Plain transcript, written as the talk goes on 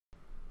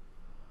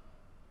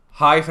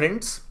Hi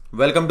friends,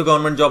 welcome to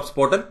government jobs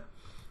portal.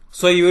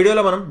 So ఈ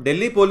వీడియోలో మనం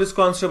Delhi police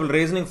constable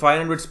reasoning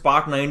 500 bits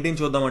part 19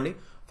 చూద్దామండి.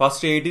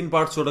 First 18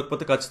 parts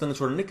చూడకపోతే ఖచ్చితంగా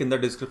చూడండి, కింద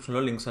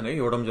డిస్క్రిప్షన్లో లింక్స్ అనేవి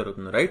ఇవ్వడం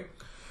జరుగుతుంది, right?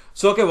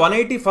 So okay,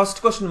 180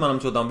 first question మనం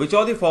చూద్దాం. Which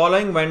of the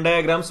following Venn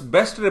diagrams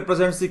best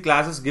represents the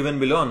classes given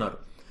below అన్నారు.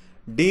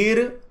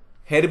 డీర్,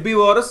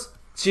 హెర్బివోరస్,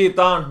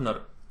 చీతా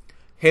అంటున్నారు.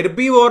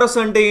 హెర్బివోరస్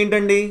అంటే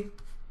ఏంటండి?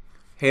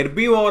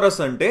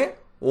 హెర్బివోరస్ అంటే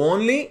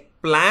ఓన్లీ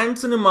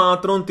ప్లాంట్స్ని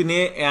మాత్రం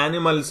తినే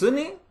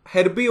యానిమల్స్ని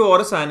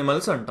హెర్బివోరస్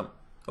యానిమల్స్ అంటాం.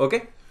 ఓకే,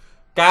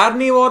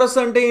 కార్నివోరస్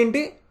అంటే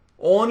ఏంటి?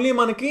 ఓన్లీ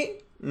మనకి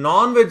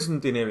నాన్ వెజ్ని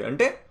తినేవి,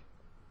 అంటే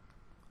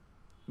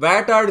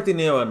వేటాడి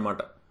తినేవి అనమాట.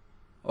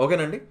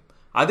 ఓకేనండి.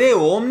 అదే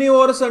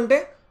ఓమ్నివోరస్ అంటే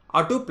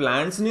అటు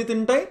ప్లాంట్స్ని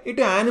తింటాయి,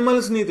 ఇటు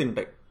యానిమల్స్ని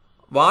తింటాయి,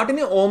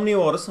 వాటిని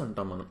ఓమ్నివోరస్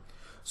అంటాం మనం.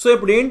 సో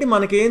ఇప్పుడు ఏంటి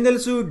మనకేం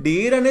తెలుసు?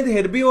 డీర్ అనేది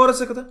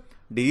హెర్బివోరస్ కదా,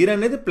 డీర్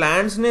అనేది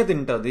ప్లాంట్స్నే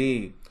తింటుంది.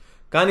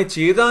 కానీ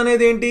చీతా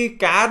అనేది ఏంటి?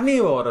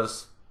 కార్నివోరస్,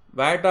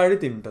 వేటాడి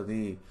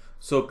తింటుంది.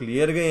 సో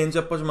క్లియర్గా ఏం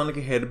చెప్పచ్చు,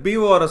 మనకి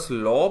హెర్బివోరస్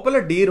లోపల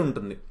డీర్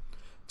ఉంటుంది,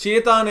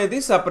 చీతా అనేది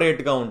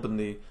సపరేట్గా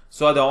ఉంటుంది.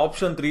 సో అది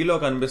ఆప్షన్ 3లో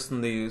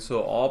కనిపిస్తుంది. సో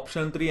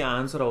ఆప్షన్ 3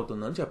 ఆన్సర్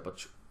అవుతుందని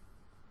చెప్పచ్చు.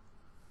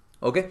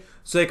 ఓకే,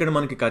 సో ఇక్కడ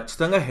మనకి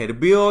ఖచ్చితంగా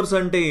హెర్బివోరస్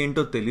అంటే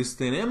ఏంటో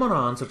తెలిస్తేనే మనం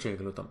ఆన్సర్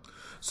చేయగలుగుతాం.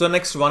 సో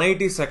నెక్స్ట్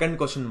 182nd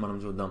క్వశ్చన్ మనం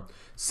చూద్దాం.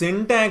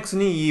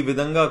 సింటాక్స్ని ఈ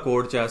విధంగా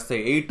కోడ్ చేస్తే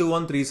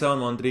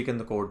 8213713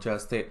 కింద కోడ్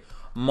చేస్తే,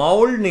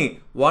 మౌల్డ్ని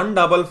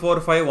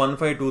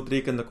 14451523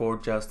 కింద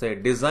కోడ్ చేస్తే,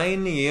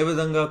 డిజైన్ని ఏ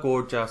విధంగా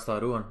కోడ్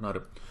చేస్తారు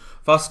అంటున్నారు.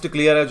 ఫస్ట్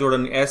క్లియర్గా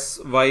చూడండి,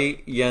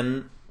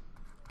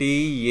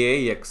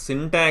 SYNTAX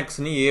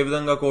సింటాక్స్ని ఏ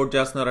విధంగా కోడ్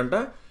చేస్తున్నారంట?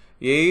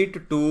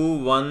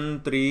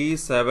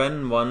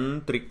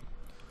 82137113.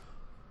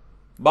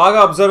 బాగా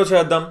అబ్జర్వ్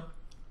చేద్దాం.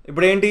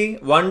 ఇప్పుడు ఏంటి?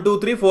 1 2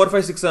 3 4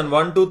 5 6 అని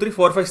 1 2 3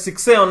 4 5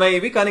 6 ఉన్నాయి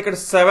ఇవి, కానీ ఇక్కడ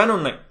 7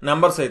 ఉన్నాయి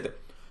నెంబర్స్ అయితే.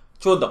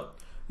 చూద్దాం.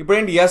 ఇప్పుడు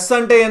ఏంటి? ఎస్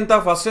అంటే ఎంత?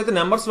 ఫస్ట్ అయితే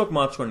నెంబర్స్లోకి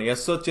మార్చుకోండి.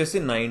 ఎస్ వచ్చేసి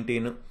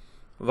 19,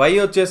 వై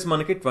వచ్చేసి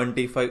మనకి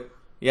 25,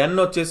 ఎన్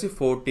వచ్చేసి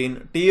 14,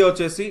 టీ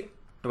వచ్చేసి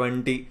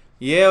 20,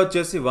 ఏ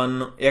వచ్చేసి 1,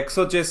 ఎక్స్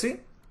వచ్చేసి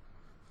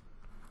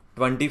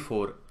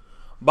 24.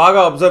 బాగా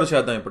అబ్జర్వ్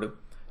చేద్దాం. ఇప్పుడు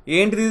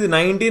ఏంటిది? ఇది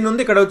 19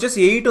 ఉంది, ఇక్కడ వచ్చేసి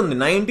 8 ఉంది.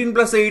 19 +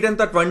 8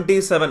 ఎంత?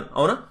 27,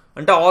 అవునా?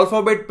 అంటే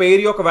ఆల్ఫాబెట్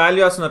పేరు యొక్క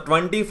వాల్యూ వస్తున్నారు.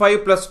 25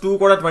 + 2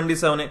 కూడా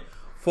 27,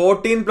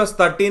 14 +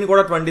 13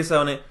 కూడా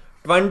 27,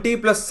 20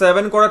 +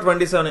 7 కూడా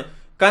 27.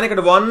 కానీ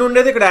ఇక్కడ 1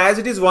 ఉండేది, ఇక్కడ యాజ్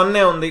ఇట్ ఈస్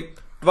 1 ఉంది.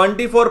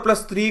 24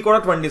 + 3 కూడా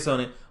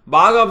 27.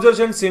 బాగా అబ్జర్వ్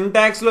చేయండి,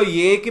 సింటాక్స్లో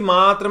ఏకి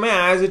మాత్రమే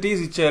యాజ్ ఇట్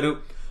ఈస్ ఇచ్చారు.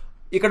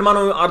 ఇక్కడ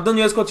మనం అర్థం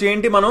చేసుకోవచ్చు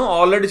ఏంటి, మనం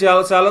ఆల్రెడీ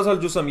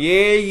చాలాసార్లు చూసాం.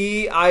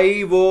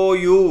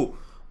 AEIOU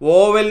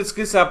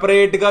ఓవెల్స్కి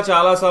సెపరేట్గా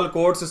చాలాసార్లు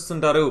కోడ్స్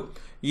ఇస్తుంటారు.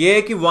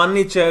 ఏకి 1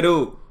 ఇచ్చారు,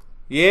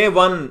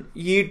 A1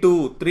 E2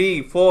 3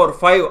 4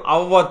 5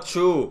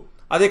 అవ్వచ్చు.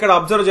 అది ఇక్కడ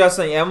అబ్జర్వ్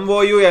చేస్తాం.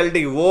 MOULD,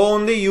 ఓ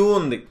ఉంది, యూ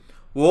ఉంది.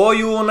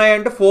 OU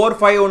ఉన్నాయంటే 4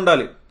 5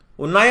 ఉండాలి.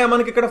 ఉన్నాయా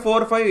మనకి ఇక్కడ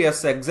 4 5?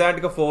 ఎస్,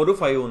 ఎగ్జాక్ట్గా 4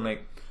 5 ఉన్నాయి.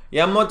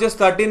 M వచ్చేసి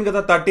 13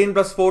 కదా, 13 +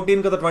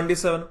 14 కదా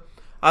 27.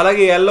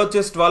 అలాగే L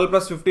వచ్చేసి 12 +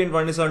 15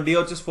 27, D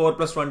వచ్చేసి 4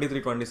 +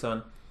 23 27.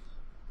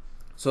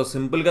 సో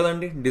సింపుల్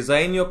కదండి.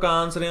 డిజైన్ యొక్క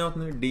ఆన్సర్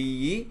ఏమవుతుంది?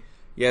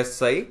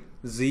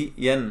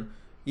 DESIGN.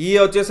 ఈ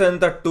వచ్చేసి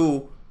ఎంత? 2,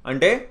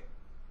 అంటే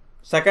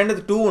సెకండ్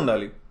 2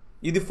 ఉండాలి.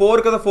 ఇది 4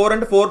 కదా, 4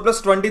 అంటే 4 +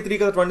 23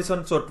 కదా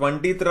 27. సో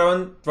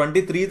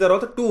 23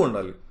 తర్వాత 2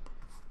 ఉండాలి.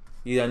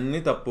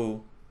 ఇదన్నీ తప్పు.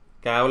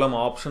 కేవలం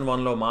ఆప్షన్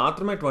 1లో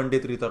మాత్రమే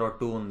 23 తర్వాత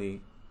 2 ఉంది.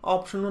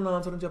 ఆప్షన్ 1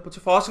 ఆన్సర్ అని చెప్పొచ్చు.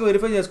 ఫాస్ట్గా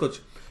వెరిఫై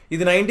చేసుకోవచ్చు.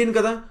 ఇది 19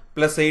 కదా,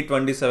 +8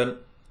 27.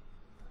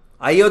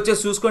 ఐ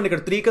వచ్చేసి చూసుకోండి,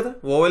 ఇక్కడ 3 కదా,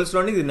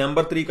 ఓవెల్స్లోని ఇది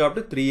నెంబర్ 3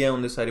 కాబట్టి 3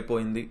 ఉంది,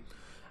 సరిపోయింది.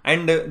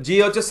 అండ్ జీ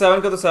వచ్చేసి 7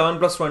 కదా, 7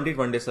 + 20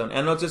 27.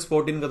 ఎన్ వచ్చేసి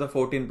 14 కదా,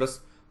 14 +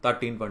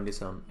 13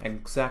 27.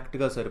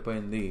 ఎగ్జాక్ట్గా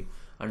సరిపోయింది.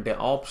 అంటే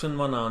ఆప్షన్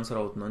 1 ఆన్సర్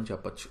అవుతుందని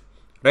చెప్పొచ్చు,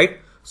 రైట్?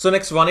 సో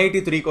నెక్స్ట్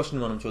 183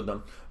 క్వశ్చన్ మనం చూద్దాం.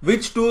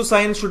 Which 2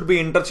 science should be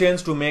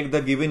interchange to make the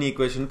given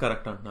equation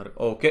correct అంటున్నారు.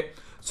 ఓకే,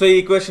 సో ఈ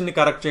ఈక్వేషన్ని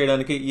కరెక్ట్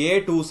చేయడానికి ఏ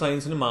 2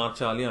 సైన్స్ని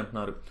మార్చాలి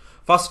అంటున్నారు.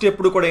 ఫస్ట్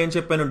ఎప్పుడు కూడా ఏం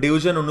చెప్పాను?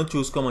 డివిజన్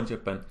చూసుకోమని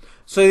చెప్పాను.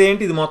 సో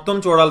ఇదేంటి? ఇది మొత్తం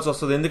చూడాల్సి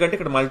వస్తుంది, ఎందుకంటే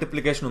ఇక్కడ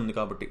మల్టిప్లికేషన్ ఉంది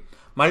కాబట్టి.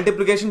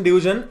 మల్టిప్లికేషన్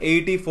డివిజన్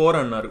 84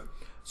 అన్నారు.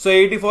 సో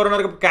 84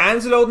 అన్నారు,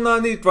 క్యాన్సిల్ అవుతుందా?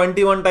 అది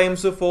 21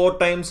 టైమ్స్, 4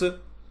 టైమ్స్,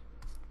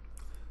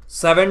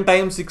 7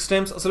 టైమ్స్, 6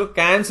 టైమ్స్, అసలు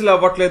క్యాన్సిల్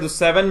అవ్వట్లేదు.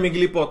 7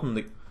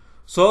 మిగిలిపోతుంది.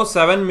 సో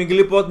 7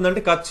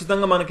 మిగిలిపోతుందంటే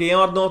ఖచ్చితంగా మనకి ఏం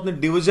అర్థం అవుతుంది?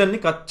 డివిజన్ని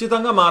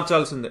ఖచ్చితంగా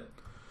మార్చాల్సిందే.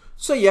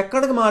 సో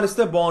ఎక్కడికి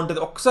మారిస్తే బాగుంటుంది?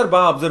 ఒక్కసారి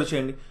బాగా అబ్జర్వ్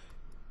చేయండి.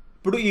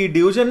 ఇప్పుడు ఈ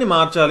డివిజన్ని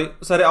మార్చాలి.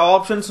 సరే,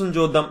 ఆప్షన్స్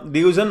చూద్దాం.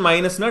 డివిజన్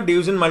మైనస్నా,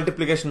 డివిజన్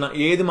మల్టిప్లికేషన్నా,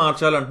 ఏది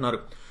మార్చాలి అంటున్నారు.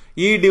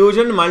 ఈ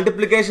డివిజన్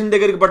మల్టిప్లికేషన్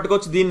దగ్గరికి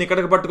పట్టుకొచ్చి దీన్ని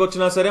ఇక్కడికి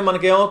పట్టుకొచ్చినా సరే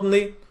మనకి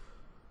ఏమవుతుంది?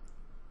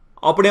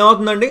 అప్పుడు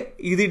ఏమవుతుందండి?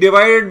 ఇది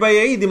డివైడెడ్ బై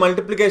అయ్యి ఇది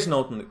మల్టిప్లికేషన్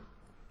అవుతుంది.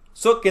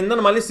 సో కింద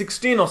మళ్ళీ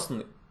 16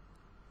 వస్తుంది.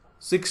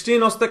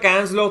 16 వస్తే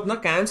క్యాన్సిల్ అవుతుందా?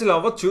 క్యాన్సిల్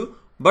అవ్వచ్చు,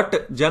 బట్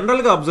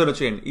జనరల్గా అబ్జర్వ్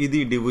చేయండి. ఇది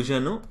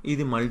డివిజను,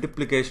 ఇది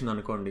మల్టిప్లికేషన్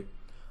అనుకోండి,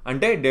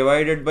 అంటే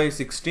డివైడెడ్ బై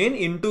 16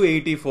 ×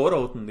 84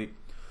 అవుతుంది.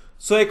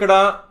 సో ఇక్కడ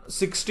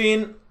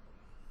 16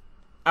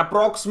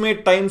 అప్రాక్సిమేట్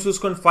టైమ్స్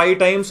చూసుకొని 5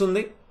 టైమ్స్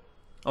ఉంది,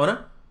 అవునా?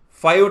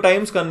 5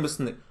 టైమ్స్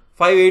కనిపిస్తుంది.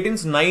 5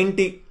 18s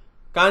 90,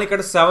 కానీ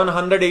ఇక్కడ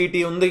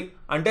 780 ఉంది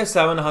అంటే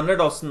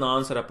 700 వస్తుంది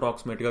ఆన్సర్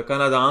అప్రాక్సిమేట్గా.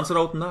 కానీ అది ఆన్సర్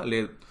అవుతుందా?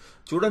 లేదు.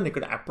 చూడండి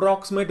ఇక్కడ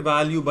అప్రాక్సిమేట్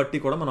వాల్యూ బట్టి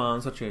కూడా మనం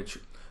ఆన్సర్ చేయొచ్చు.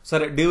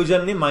 సరే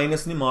డివిజన్ని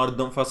మైనస్ని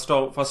మారుద్దాం.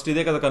 ఫస్ట్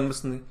ఇదే కదా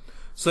కనిపిస్తుంది.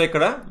 సో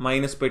ఇక్కడ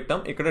మైనస్ పెట్టాం,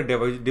 ఇక్కడ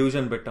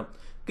డివిజన్ పెట్టాం.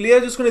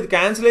 క్లియర్ చూసుకుని ఇది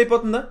క్యాన్సిల్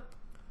అయిపోతుందా?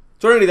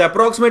 చూడండి ఇది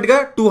అప్రాక్సిమేట్గా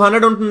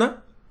 200 ఉంటుందా?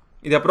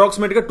 ఇది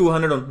అప్రాక్సిమేట్గా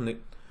 200 ఉంటుంది.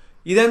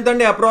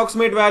 ఇదెంతండి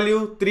అప్రాక్సిమేట్ వాల్యూ?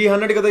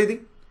 300 కదా ఇది.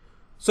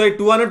 సో ఈ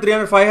 200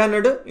 300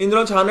 500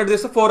 ఇందులోంచి 100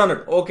 తీస్తే 400.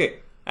 ఓకే,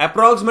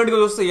 అప్రాక్సిమేట్గా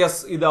చూస్తే ఎస్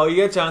ఇది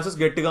అయ్యే ఛాన్సెస్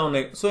గట్టిగా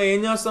ఉన్నాయి. సో ఏం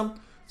చేస్తాం?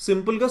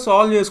 సింపుల్గా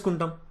సాల్వ్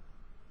చేసుకుంటాం.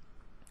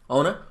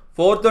 అవునా?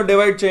 4తో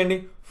డివైడ్ చేయండి.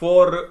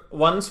 4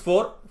 1s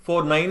 4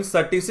 4 9s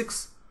 36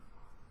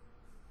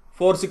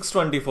 4 6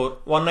 24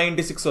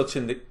 196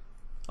 వచ్చింది.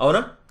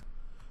 అవునా?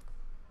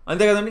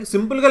 అంతే కదండి.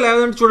 సింపుల్గా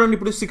లేదంటే చూడండి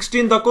ఇప్పుడు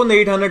 16 తక్కువ ఉంది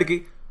 800కి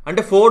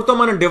అంటే 4తో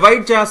మనం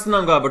డివైడ్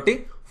చేస్తున్నాం కాబట్టి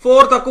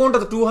 4 తక్కువ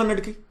ఉంటుంది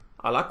 200కి.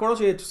 అలా కూడా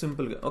చేయొచ్చు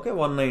సింపుల్గా. ఓకే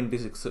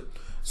 196.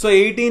 సో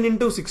 18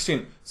 into 16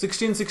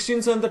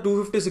 16 ఎంత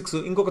 256.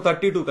 ఇంకొక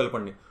 32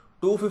 కలపండి.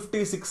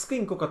 256కి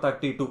ఇంకొక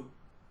 32.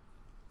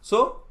 సో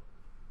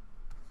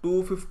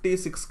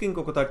 256కి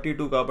ఇంకొక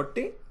 32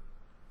 కాబట్టి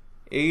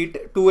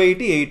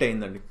 288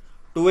 అయిందండి.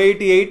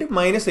 288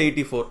 మైనస్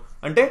 84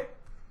 అంటే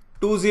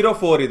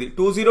 204. ఇది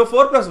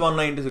 204 ప్లస్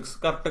 196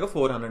 కరెక్ట్గా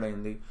 400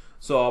 అయింది.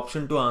 సో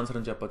ఆప్షన్ 2 ఆన్సర్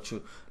అని చెప్పొచ్చు.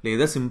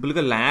 లేదా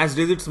సింపుల్గా లాస్ట్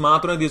డిజిట్స్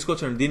మాత్రమే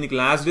తీసుకొచ్చండి. దీనికి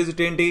లాస్ట్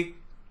డిజిట్ ఏంటి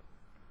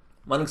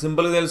మనకు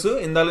సింపుల్గా తెలుసు,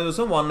 ఇందాక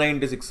చూసాం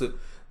 196.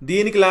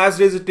 దీనికి లాస్ట్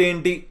డిజిట్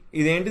ఏంటి?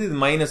 ఇదేంటిది? ఇది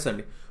మైనస్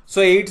అండి. సో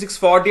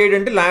 8648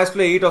 అంటే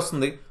లాస్ట్లో 8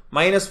 వస్తుంది,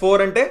 మైనస్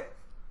 4 అంటే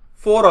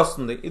 4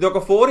 వస్తుంది. ఇది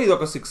ఒక 4 ఇది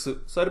ఒక 6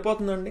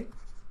 సరిపోతుందండి.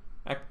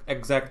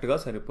 ఎగ్జాక్ట్గా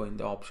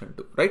సరిపోయింది option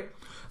 2 right.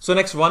 So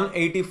next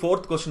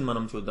 184th question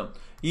మనం చూద్దాం.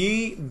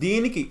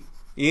 దీనికి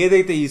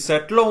ఏదైతే ఈ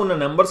సెట్లో ఉన్న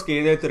నెంబర్స్కి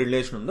ఏదైతే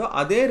రిలేషన్ ఉందో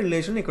అదే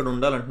రిలేషన్ ఇక్కడ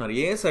ఉండాలంటున్నారు.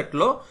 ఏ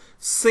సెట్లో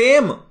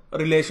సేమ్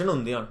రిలేషన్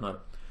ఉంది అంటున్నారు.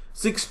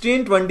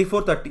 16 24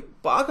 30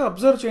 బాగా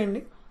అబ్జర్వ్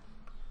చేయండి.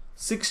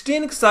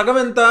 16కి సగం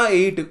ఎంత?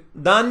 8.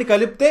 దాన్ని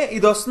కలిపితే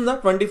ఇది వస్తుందా?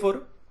 24.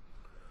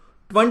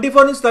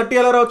 24 నుంచి 30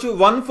 ఎలా రావచ్చు?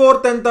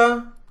 1/4 ఎంత?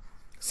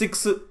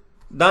 6.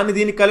 దాన్ని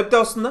దీనికి కలిపితే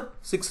వస్తుందా?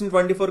 6ని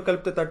 24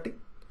 కలిపితే 30.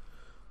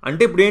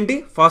 అంటే ఇప్పుడు ఏంటి?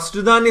 ఫస్ట్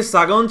దాన్ని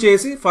సగం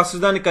చేసి ఫస్ట్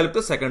దాన్ని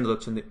కలిపితే సెకండ్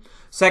వచ్చింది,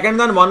 సెకండ్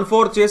దాన్ని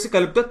 1/4 చేసి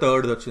కలిపితే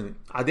థర్డ్ వచ్చింది.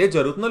 అదే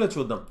జరుగుతుందో లేదు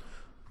చూద్దాం.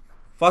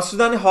 ఫస్ట్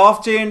దాన్ని హాఫ్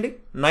చేయండి,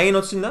 9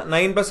 వచ్చిందా?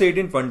 9 +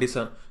 18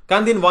 27.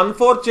 కానీ దీన్ని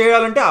 1/4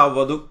 చేయాలంటే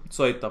అవ్వదు,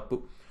 సో ఇది తప్పు.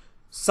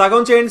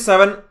 సగం చేయండి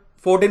 7,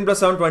 14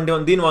 + 7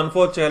 21. దీన్ని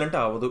 1/4 చేయాలంటే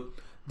అవ్వదు.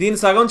 దీన్ని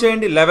సగం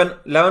చేయండి 11,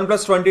 11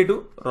 + 22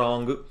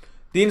 రాంగ్.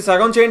 దీన్ని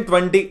సగం చేయండి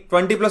 20,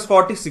 20 +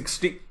 40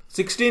 60,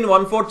 16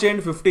 1/4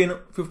 చేయండి 15,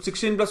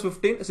 16 +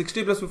 15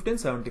 60 + 15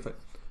 75.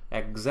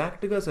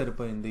 ఎగ్జాక్ట్గా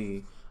సరిపోయింది.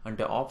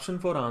 అంటే ఆప్షన్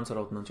 4 ఆన్సర్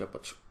అవుతుందని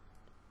చెప్పొచ్చు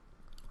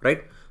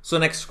రైట్. సో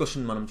నెక్స్ట్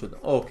క్వశ్చన్ మనం చూద్దాం.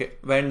 ఓకే,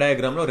 వెన్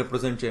డయాగ్రామ్లో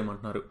రిప్రజెంట్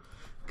చేయమంటున్నారు.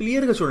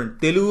 క్లియర్గా చూడండి,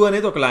 తెలుగు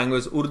అనేది ఒక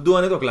లాంగ్వేజ్, ఉర్దూ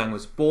అనేది ఒక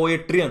లాంగ్వేజ్,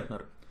 పోయట్రీ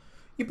అంటున్నారు.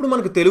 ఇప్పుడు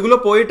మనకు తెలుగులో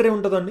పోయట్రీ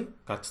ఉంటుందండి,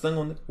 ఖచ్చితంగా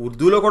ఉంది.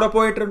 ఉర్దూలో కూడా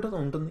పోయట్రీ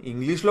ఉంటుంది,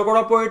 ఇంగ్లీష్లో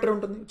కూడా పోయట్రీ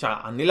ఉంటుంది,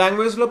 అన్ని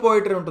లాంగ్వేజ్లో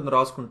పోయట్రీ ఉంటుంది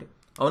రాసుకుంటే,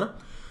 అవునా?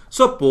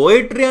 సో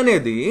పోయట్రీ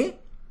అనేది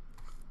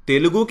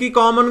తెలుగుకి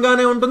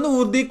కామన్గానే ఉంటుంది,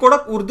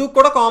 ఉర్దూకి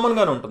కూడా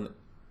కామన్గానే ఉంటుంది,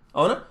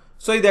 అవునా?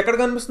 సో ఇది ఎక్కడ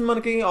కనిపిస్తుంది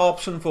మనకి?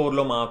 ఆప్షన్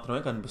 4లో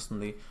మాత్రమే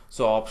కనిపిస్తుంది.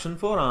 సో ఆప్షన్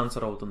 4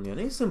 ఆన్సర్ అవుతుంది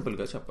అని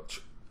సింపుల్గా చెప్పొచ్చు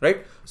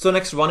right. So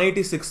next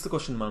 186th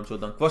question మనం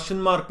చూద్దాం.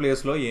 క్వశ్చన్ మార్క్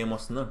ప్లేస్లో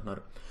ఏమొస్తుంది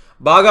అంటున్నారు.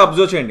 బాగా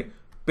అబ్జర్వ్ చేయండి.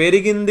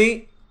 పెరిగింది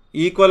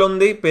ఈక్వల్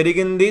ఉంది,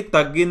 పెరిగింది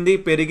తగ్గింది,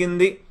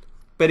 పెరిగింది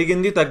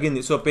పెరిగింది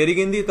తగ్గింది. సో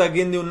పెరిగింది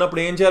తగ్గింది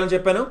ఉన్నప్పుడు ఏం చేయాలని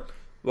చెప్పాను?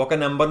 ఒక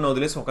నెంబర్ని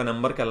వదిలేసి ఒక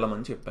నెంబర్కి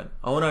వెళ్ళమని చెప్పాను,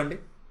 అవునా అండి?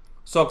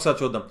 సో ఒకసారి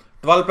చూద్దాం.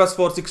 12 +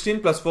 4 16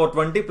 + 4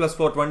 20 +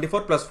 4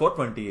 24 + 4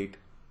 28.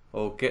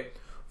 ఓకే,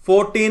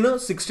 14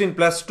 16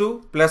 + 2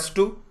 +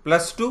 2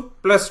 + 2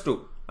 + 2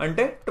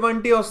 అంటే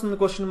 20 వస్తుంది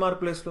క్వశ్చన్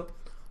మార్క్ ప్లేస్లో.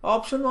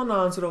 ఆప్షన్ 1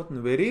 ఆన్సర్ అవుతుంది.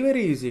 Very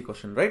very easy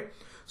question right.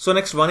 So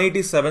next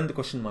 187th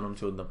question మనం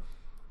చూద్దాం.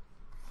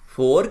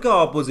 4కి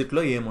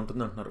ఆపోజిట్లో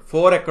ఏముంటుంది అంటున్నారు.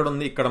 4 ఎక్కడ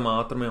ఉంది? ఇక్కడ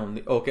మాత్రమే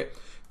ఉంది. ఓకే,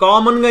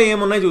 కామన్గా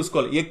ఏమున్నాయి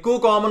చూసుకోవాలి. ఎక్కువ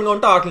కామన్గా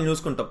ఉంటే వాటిని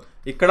చూసుకుంటాం.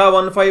 ఇక్కడ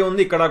 15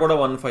 ఉంది, ఇక్కడ కూడా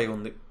 15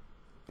 ఉంది.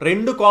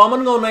 రెండు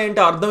కామన్గా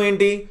ఉన్నాయంటే అర్థం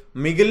ఏంటి?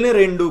 మిగిలిన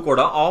రెండు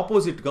కూడా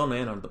ఆపోజిట్గా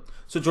ఉన్నాయని అర్థం.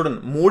 సో చూడండి,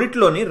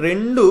 మూడిట్లోని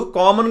రెండు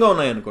కామన్గా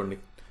ఉన్నాయనుకోండి,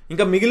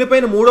 ఇంకా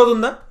మిగిలిపోయిన మూడోది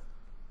ఉందా?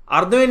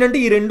 అర్థం ఏంటంటే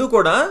ఈ రెండు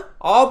కూడా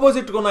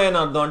ఆపోజిట్గా ఉన్నాయని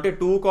అర్థం. అంటే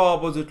 2కు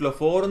ఆపోజిట్లో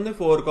 4 ఉంది,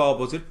 4కు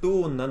ఆపోజిట్ 2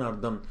 ఉందని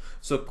అర్థం.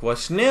 సో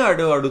క్వశ్చనే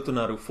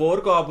అడుగుతున్నారు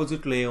 4కు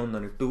ఆపోజిట్లో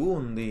ఏముందని, 2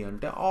 ఉంది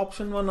అంటే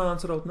ఆప్షన్ 1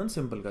 ఆన్సర్ అవుతుందని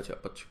సింపుల్గా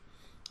చెప్పచ్చు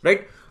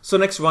right. So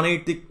next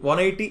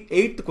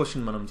 188th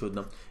question మనం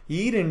చూద్దాం.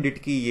 ఈ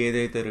రెండిటికి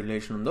ఏదైతే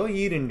రిలేషన్ ఉందో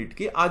ఈ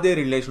రెండిటికి అదే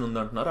రిలేషన్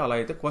ఉందంటున్నారు. అలా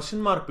అయితే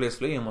క్వశ్చన్ మార్క్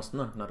ప్లేస్లో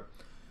ఏమొస్తుంది అంటున్నారు.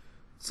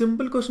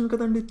 సింపుల్ క్వశ్చన్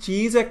కదండి.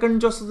 చీజ్ ఎక్కడి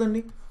నుంచి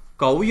వస్తుందండి?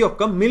 కౌ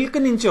యొక్క మిల్క్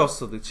నుంచే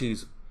వస్తుంది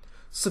చీజ్.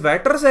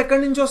 స్వెటర్స్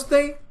ఎక్కడి నుంచి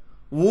వస్తాయి?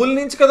 వూల్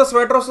నుంచి కదా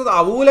స్వెటర్ వస్తుంది. ఆ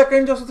వూల్ ఎక్కడి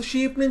నుంచి వస్తుంది?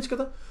 షీప్ నుంచి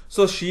కదా.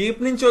 సో షీప్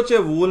నుంచి వచ్చే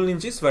వూల్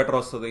నుంచి స్వెటర్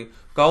వస్తుంది,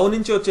 కౌ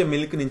నుంచి వచ్చే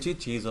మిల్క్ నుంచి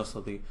చీజ్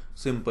వస్తుంది.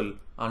 సింపుల్.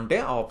 అంటే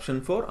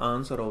ఆప్షన్ 4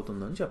 ఆన్సర్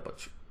అవుతుందని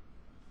చెప్పచ్చు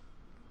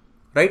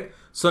right.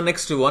 So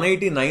next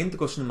 189th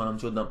question మనం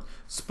చూద్దాం.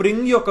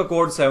 స్ప్రింగ్ యొక్క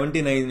కోడ్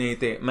 79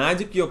 అయితే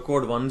మ్యాజిక్ యొక్క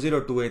కోడ్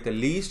 102 అయితే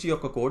లీస్ట్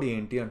యొక్క కోడ్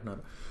ఏంటి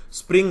అంటున్నారు.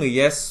 స్ప్రింగ్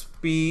SPRING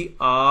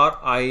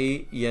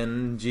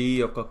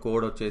యొక్క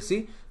కోడ్ వచ్చేసి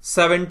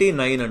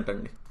 79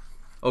 అంటండి.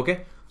 ఓకే,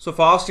 సో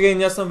ఫాస్ట్గా ఏం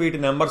చేస్తాం, వీటి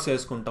నెంబర్స్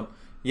వేసుకుంటాం.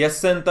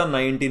 ఎస్ ఎంత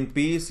 19, P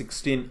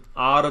 16,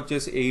 R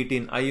వచ్చేసి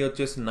 18, I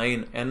వచ్చేసి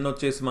 9, N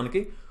వచ్చేసి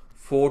మనకి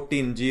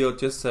 14, G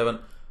వచ్చేసి 7,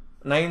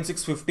 9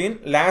 6 15.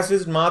 లాస్ట్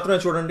డిజిట్ మాత్రమే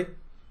చూడండి.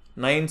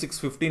 9 6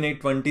 15 8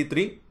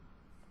 23,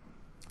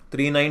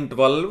 3 9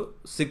 12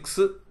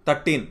 6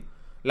 13.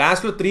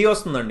 లాస్ట్లో 3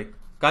 వస్తుందండి,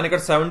 కానీ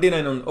ఇక్కడ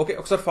 79 ఉంది. ఓకే,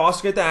 ఒకసారి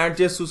ఫాస్ట్గా అయితే యాడ్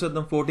చేసి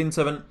చూసేద్దాం. 14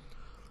 7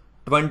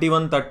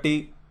 21 30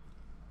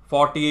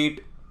 48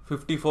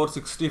 54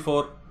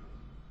 64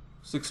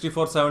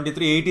 64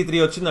 73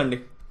 83 వచ్చిందండి.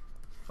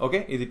 ఓకే,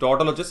 ఇది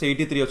టోటల్ వచ్చేసి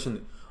 83 వచ్చింది.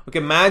 ఓకే,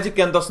 మ్యాజిక్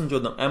ఎంత వస్తుంది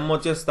చూద్దాం. M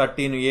వచ్చేసి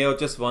 13, A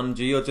వచ్చేసి 1, G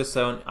వచ్చేసి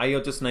 7, I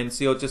వచ్చేసి 9,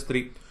 C వచ్చేసి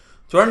 3.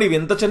 చూడండి, ఇవి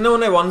ఇంత చిన్న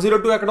ఉన్నాయి.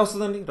 102 ఎక్కడ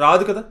వస్తుందండి,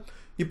 రాదు కదా.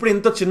 ఇప్పుడు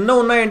ఇంత చిన్న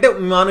ఉన్నాయంటే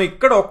మనం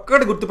ఇక్కడ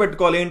ఒక్కటి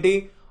గుర్తుపెట్టుకోవాలి, ఏంటి,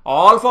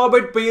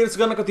 ఆల్ఫాబెట్ పెయిర్స్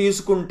కనుక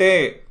తీసుకుంటే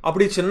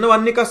అప్పుడు ఈ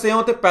చిన్నవన్నీ కాస్త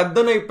ఏమవుతాయి,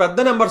 పెద్ద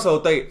నెంబర్స్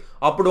అవుతాయి.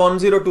 అప్పుడు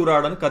 102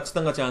 రావడానికి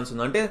ఖచ్చితంగా ఛాన్స్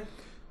ఉంది. అంటే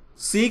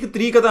Cకి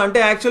 3 కదా, అంటే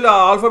యాక్చువల్లీ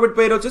ఆల్ఫాబెట్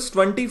పెయిర్ వచ్చేసి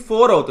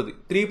 24 అవుతుంది.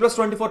 3 +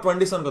 24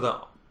 27 కదా.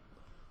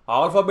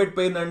 ఆల్ఫాబెట్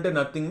పెయిర్ అంటే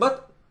నథింగ్ బట్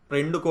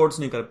రెండు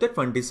కోడ్స్ని కలిపితే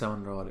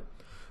 27 రావాలి.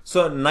 సో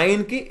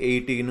 9కి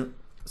 18,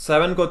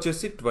 7కి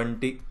వచ్చేసి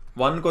 20,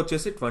 1కి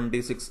వచ్చేసి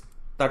 26,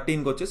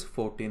 13కి వచ్చేసి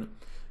 14.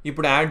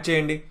 ఇప్పుడు యాడ్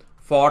చేయండి.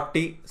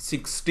 40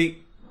 60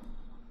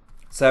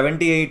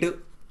 78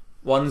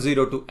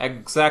 102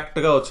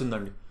 ఎగ్జాక్ట్గా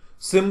వచ్చిందండి.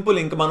 సింపుల్,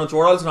 ఇంకా మనం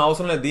చూడాల్సిన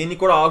అవసరం లేదు.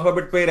 దీనికి కూడా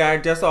ఆల్ఫాబెట్ పెయిర్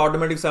యాడ్ చేస్తే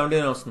ఆటోమేటిక్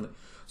 79 వస్తుంది.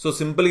 సో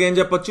సింపుల్గా ఏం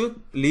చెప్పొచ్చు,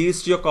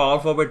 లీస్ట్ యొక్క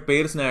ఆల్ఫాబెట్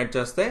పెయిర్స్ని యాడ్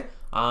చేస్తే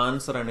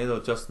ఆన్సర్ అనేది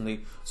వచ్చేస్తుంది.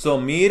 సో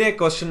మీరే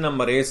క్వశ్చన్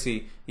నెంబర్ వేసి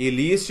ఈ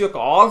లీస్ట్ యొక్క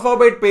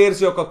ఆల్ఫాబెట్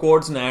పెయిర్స్ యొక్క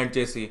కోడ్స్ని యాడ్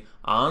చేసి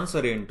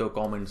ఆన్సర్ ఏంటో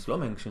కామెంట్స్లో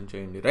మెన్షన్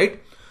చేయండి. రైట్.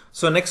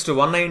 సో నెక్స్ట్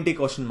 190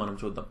 క్వశ్చన్ మనం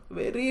చూద్దాం.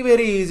 వెరీ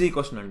వెరీ ఈజీ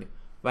క్వశ్చన్ అండి.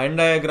 వెన్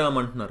డయాగ్రామ్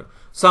అంటున్నారు.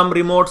 సమ్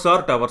రిమోట్స్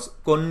ఆర్ టవర్స్,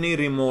 కొన్ని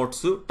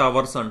రిమోట్స్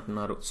టవర్స్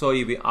అంటున్నారు. సో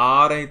ఇవి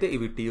ఆర్ అయితే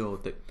ఇవి టీ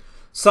అవుతాయి.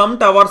 సమ్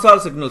టవర్స్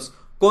ఆర్ సిగ్నల్స్,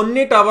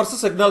 కొన్ని టవర్స్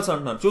సిగ్నల్స్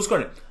అంటున్నారు.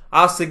 చూసుకోండి,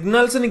 ఆ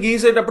సిగ్నల్స్ని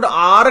గీసేటప్పుడు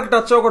ఆర్కి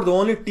టచ్ అవ్వకూడదు,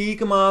 ఓన్లీ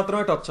టీకి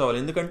మాత్రమే టచ్ అవ్వాలి.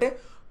 ఎందుకంటే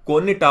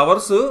కొన్ని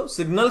టవర్స్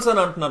సిగ్నల్స్ అని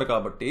అంటున్నారు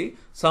కాబట్టి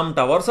సమ్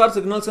టవర్స్ ఆర్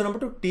సిగ్నల్స్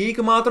అన్నప్పుడు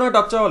టీకి మాత్రమే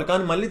టచ్ అవ్వాలి,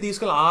 కానీ మళ్ళీ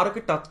తీసుకెళ్ళి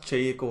ఆర్కి టచ్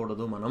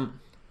చేయకూడదు మనం.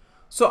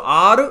 సో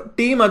ఆర్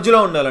టీ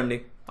మధ్యలో ఉండాలండి,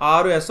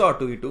 RS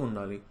అటు ఇటు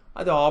ఉండాలి.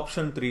 అది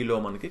ఆప్షన్ 3లో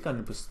మనకి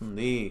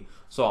కనిపిస్తుంది.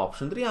 సో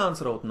ఆప్షన్ 3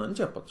 ఆన్సర్ అవుతుందని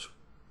చెప్పొచ్చు.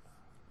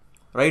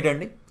 రైట్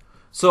అండి.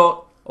 సో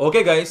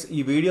ఓకే గైస్,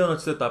 ఈ వీడియో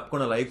నచ్చితే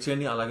తప్పకుండా లైక్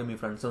చేయండి, అలాగే మీ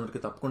ఫ్రెండ్స్ అందరికీ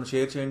తప్పకుండా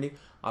షేర్ చేయండి.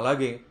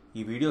 అలాగే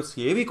ఈ వీడియోస్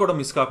ఏవి కూడా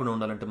మిస్ కాకుండా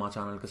ఉండాలంటే మా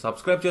ఛానల్కి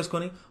సబ్స్క్రైబ్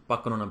చేసుకొని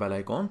పక్కన ఉన్న బెల్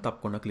ఐకాన్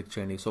తప్పకుండా క్లిక్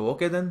చేయండి. So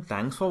okay then,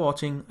 thanks for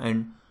watching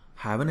and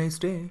have a nice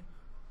day.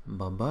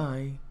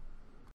 Bye.